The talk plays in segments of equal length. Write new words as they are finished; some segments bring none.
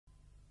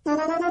Can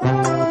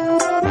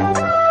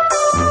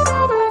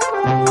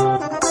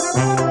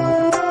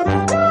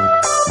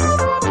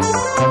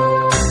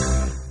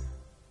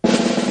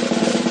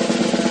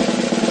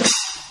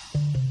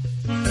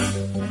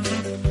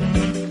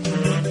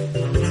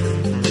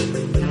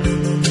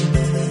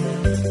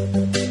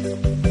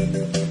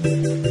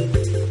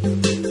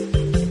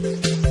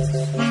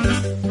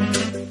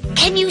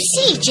you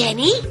see,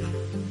 Jenny?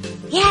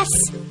 Yes,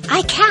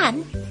 I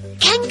can.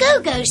 Can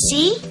Gogo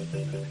see?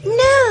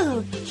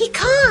 No, he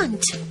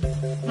can't.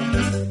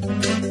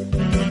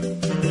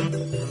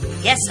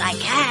 Yes, I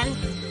can.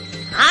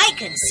 I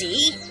can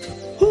see.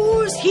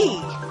 Who's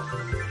he?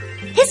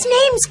 His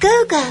name's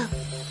Gogo.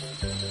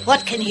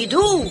 What can he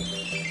do?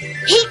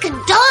 He can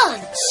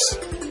dance.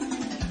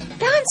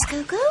 Dance,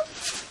 Gogo.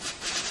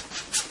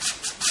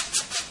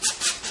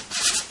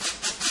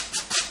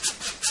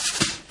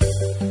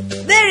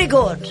 Very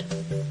good.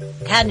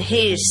 Can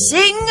he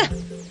sing?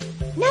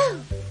 No,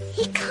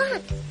 he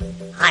can't.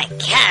 I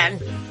can.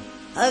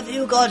 Have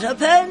you got a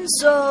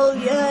pencil?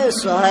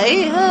 Yes, I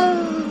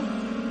have.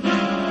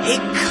 He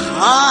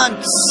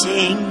can't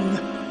sing.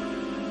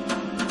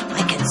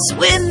 I can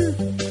swim.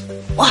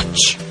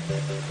 Watch.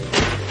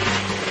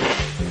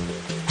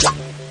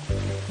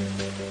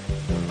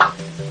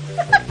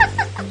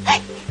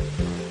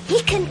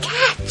 He can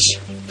catch.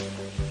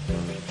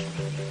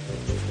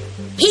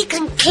 He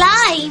can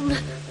climb.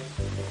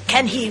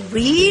 Can he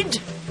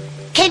read?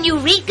 Can you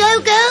read,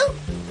 Gogo?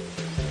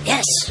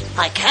 Yes,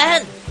 I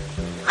can.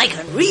 I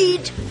can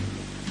read.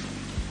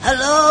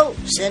 Hello,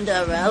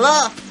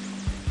 Cinderella.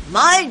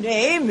 My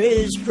name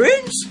is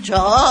Prince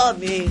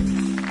Charming.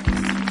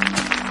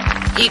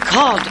 He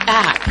can't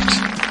act.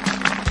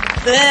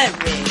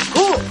 Very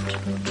good.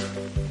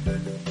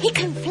 He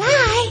can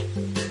fly.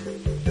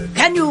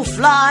 Can you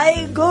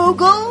fly,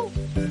 Gogo?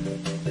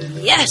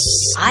 Yes,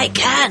 I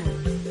can.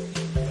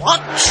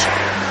 Watch.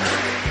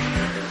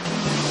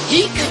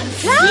 He can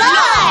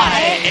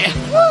fly.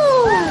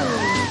 Woo!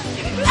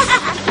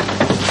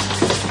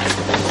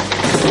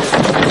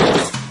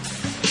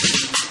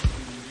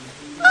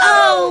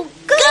 Oh,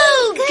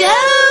 Gogo!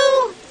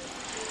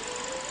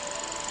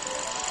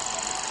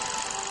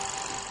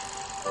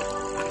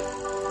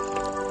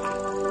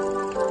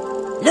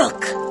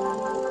 Look,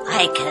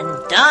 I can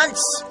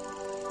dance.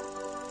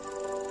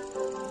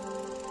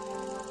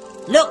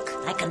 Look,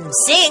 I can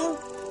sing.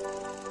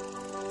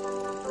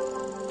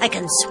 I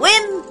can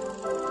swim.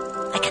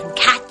 I can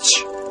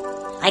catch.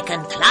 I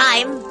can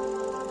climb.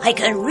 I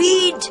can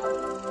read.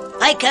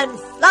 I can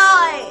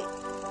fly.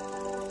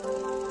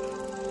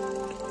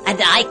 And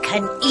I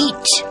can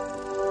eat.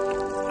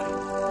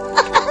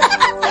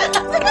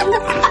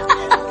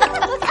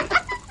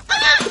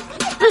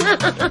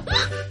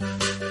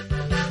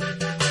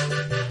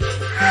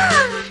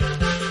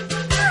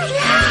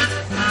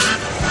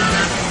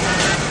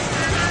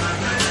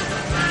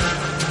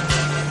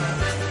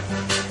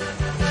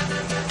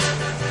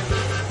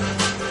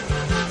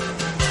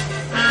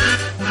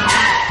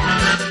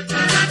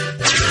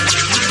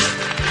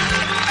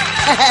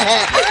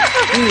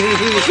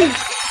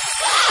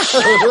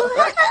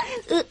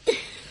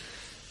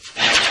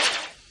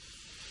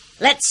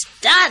 Let's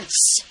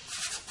dance.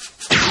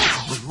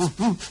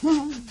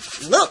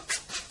 Look,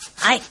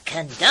 I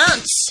can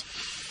dance.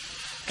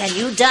 Can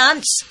you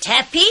dance,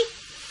 Tappy?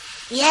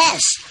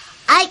 Yes,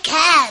 I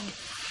can.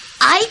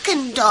 I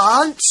can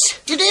dance.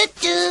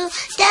 Do-do-do,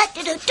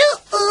 da-do-do-do,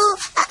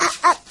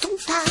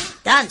 ah-ah-ah-tum-ta.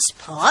 Dance,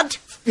 Pod.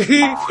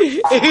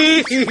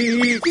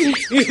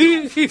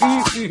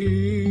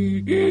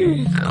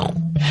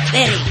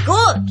 Very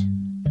good.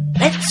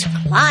 Let's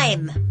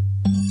climb.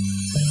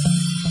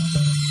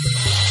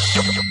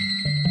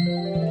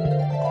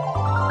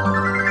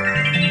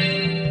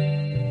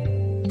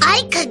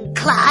 I can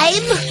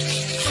climb.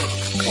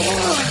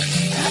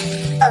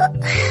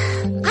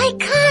 I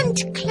can't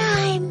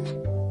climb.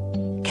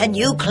 Can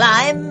you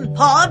climb,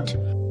 Pod?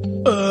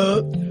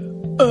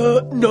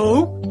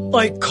 No,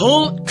 I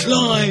can't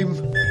climb.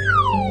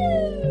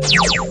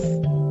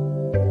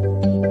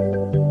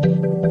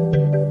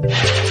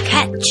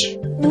 Catch.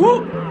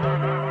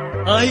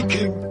 I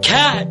can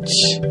catch.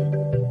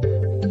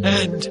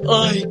 And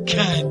I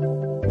can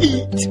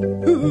eat.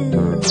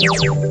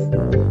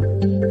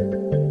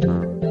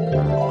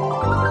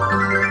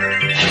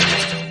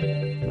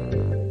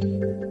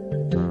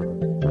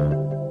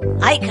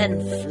 I can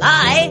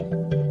fly.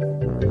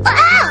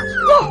 Ah!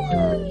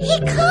 He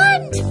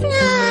can't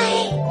fly.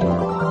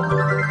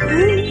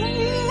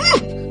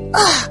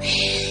 Oh,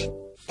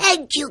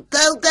 thank you,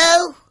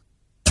 Gogo.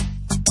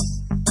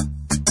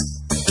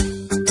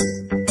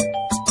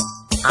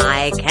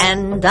 I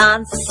can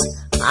dance.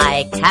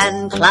 I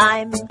can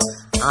climb.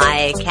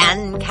 I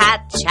can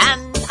catch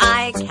and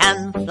I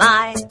can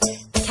fly.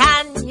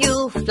 Can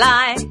you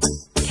fly?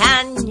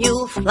 Can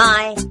you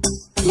fly?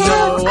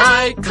 No,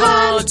 I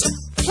can't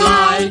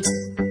fly.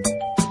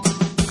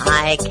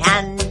 I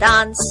can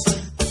dance.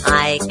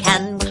 I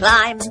can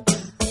climb.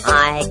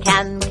 I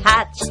can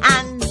catch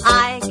and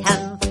I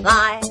can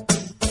fly.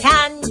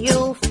 Can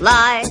you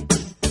fly?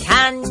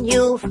 Can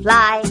you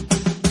fly?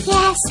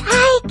 Yes,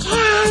 I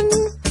can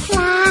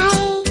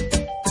fly.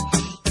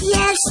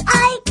 Yes,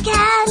 I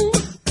can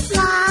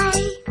fly.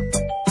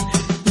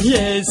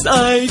 Yes,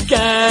 I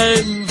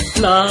can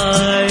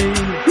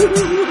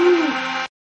fly.